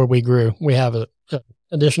grew before we grew. We have a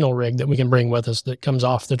additional rig that we can bring with us that comes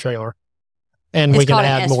off the trailer. And It's we can called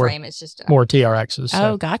an add S-frame. It's just more TRXs.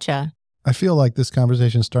 Oh, gotcha. I feel like this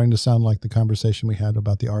conversation is starting to sound like the conversation we had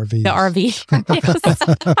about the RV. The RV.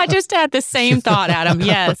 Yes. I just had the same thought, Adam.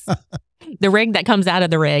 Yes. The rig that comes out of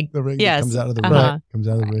the rig. The rig that Yes. comes out of the rig. Uh-huh. Comes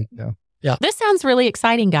out of the rig, yeah. This sounds really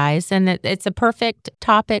exciting, guys. And it's a perfect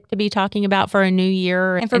topic to be talking about for a new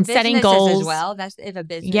year And for setting businesses goals. as well. That's if a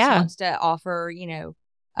business Yeah. wants to offer,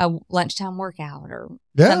 a lunchtime workout or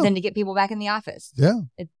Yeah. something to get people back in the office. Yeah.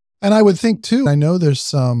 It- And I would think too, I know there's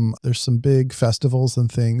some big festivals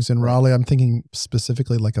and things in Raleigh. I'm thinking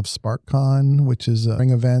specifically like of SparkCon, which is a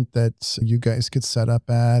ring event that you guys could set up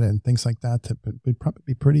at and things like that. That would probably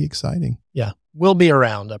be pretty exciting. Yeah. We'll be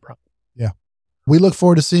around, I promise. We look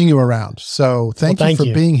forward to seeing you around. So thank you for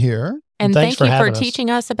being here. And Thanks thank you for having us. teaching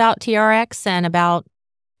us about TRX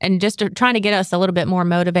and just trying to get us a little bit more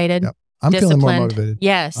motivated. Yep. I'm feeling more disciplined. motivated.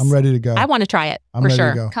 Yes. I'm ready to go. I want to try it I'm for ready sure.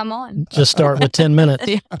 to go. Come on. Just start with 10 minutes.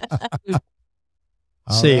 See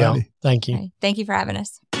y'all. Alrighty. Thank you. Okay. Thank you for having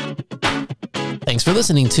us. Thanks for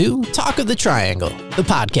listening to Talk of the Triangle, the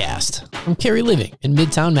podcast from Carey Living in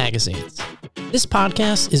Midtown Magazines. This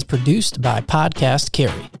podcast is produced by Podcast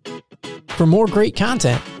Carey. For more great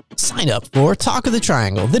content, sign up for Talk of the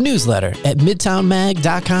Triangle, the newsletter at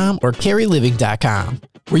midtownmag.com or careyliving.com,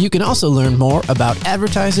 where you can also learn more about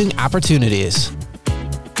advertising opportunities.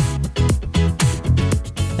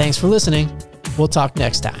 Thanks for listening. We'll talk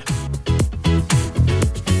next time.